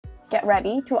Get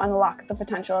ready to unlock the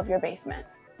potential of your basement.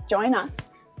 Join us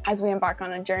as we embark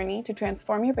on a journey to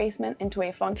transform your basement into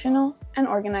a functional and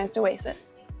organized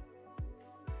oasis.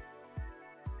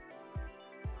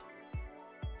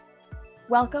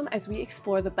 Welcome as we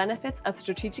explore the benefits of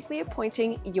strategically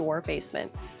appointing your basement.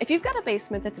 If you've got a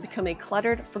basement that's become a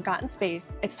cluttered, forgotten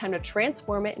space, it's time to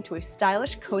transform it into a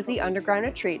stylish, cozy underground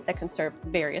retreat that can serve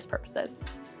various purposes.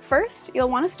 First, you'll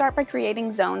want to start by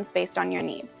creating zones based on your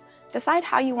needs. Decide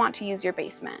how you want to use your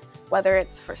basement, whether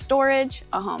it's for storage,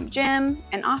 a home gym,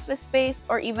 an office space,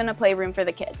 or even a playroom for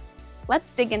the kids.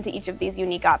 Let's dig into each of these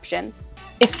unique options.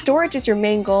 If storage is your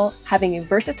main goal, having a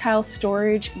versatile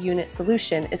storage unit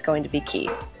solution is going to be key.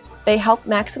 They help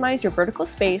maximize your vertical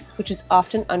space, which is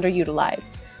often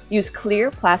underutilized. Use clear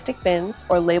plastic bins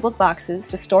or labeled boxes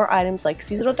to store items like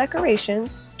seasonal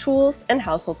decorations, tools, and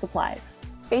household supplies.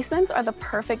 Basements are the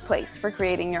perfect place for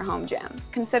creating your home gym.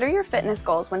 Consider your fitness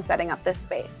goals when setting up this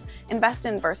space. Invest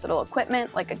in versatile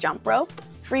equipment like a jump rope,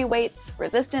 free weights,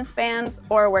 resistance bands,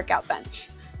 or a workout bench.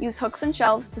 Use hooks and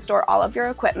shelves to store all of your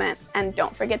equipment, and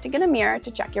don't forget to get a mirror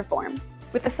to check your form.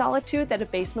 With the solitude that a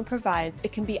basement provides,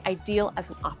 it can be ideal as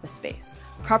an office space.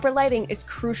 Proper lighting is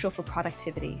crucial for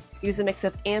productivity. Use a mix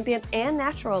of ambient and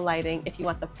natural lighting if you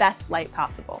want the best light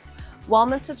possible.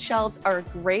 Wall-mounted shelves are a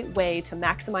great way to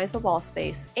maximize the wall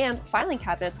space, and filing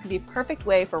cabinets can be a perfect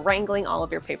way for wrangling all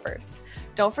of your papers.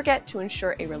 Don't forget to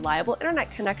ensure a reliable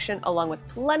internet connection along with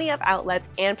plenty of outlets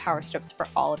and power strips for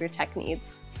all of your tech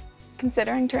needs.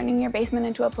 Considering turning your basement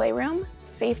into a playroom?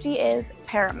 Safety is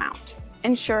paramount.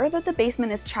 Ensure that the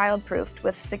basement is child-proofed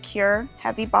with secure,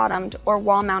 heavy-bottomed or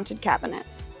wall-mounted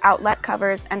cabinets, outlet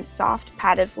covers, and soft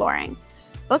padded flooring.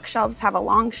 Bookshelves have a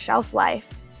long shelf life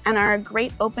and are a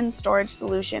great open storage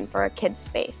solution for a kid's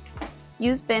space.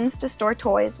 Use bins to store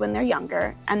toys when they're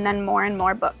younger, and then more and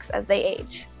more books as they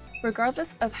age.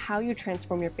 Regardless of how you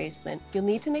transform your basement, you'll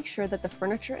need to make sure that the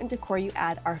furniture and decor you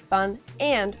add are fun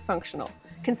and functional.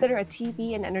 Consider a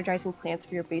TV and energizing plants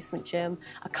for your basement gym,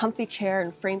 a comfy chair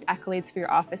and framed accolades for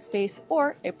your office space,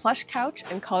 or a plush couch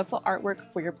and colorful artwork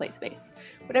for your play space.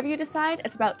 Whatever you decide,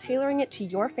 it's about tailoring it to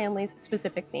your family's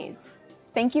specific needs.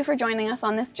 Thank you for joining us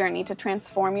on this journey to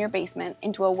transform your basement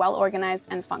into a well-organized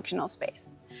and functional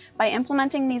space. By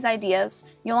implementing these ideas,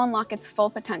 you'll unlock its full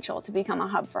potential to become a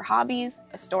hub for hobbies,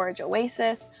 a storage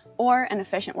oasis, or an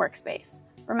efficient workspace.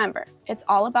 Remember, it's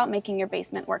all about making your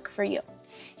basement work for you.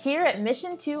 Here at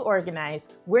Mission 2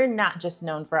 Organize, we're not just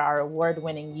known for our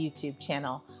award-winning YouTube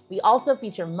channel. We also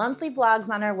feature monthly blogs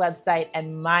on our website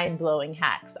and mind-blowing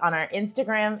hacks on our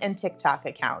Instagram and TikTok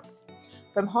accounts.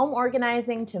 From home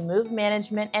organizing to move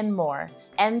management and more,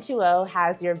 M2O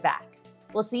has your back.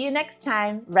 We'll see you next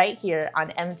time right here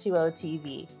on M2O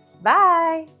TV.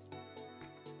 Bye!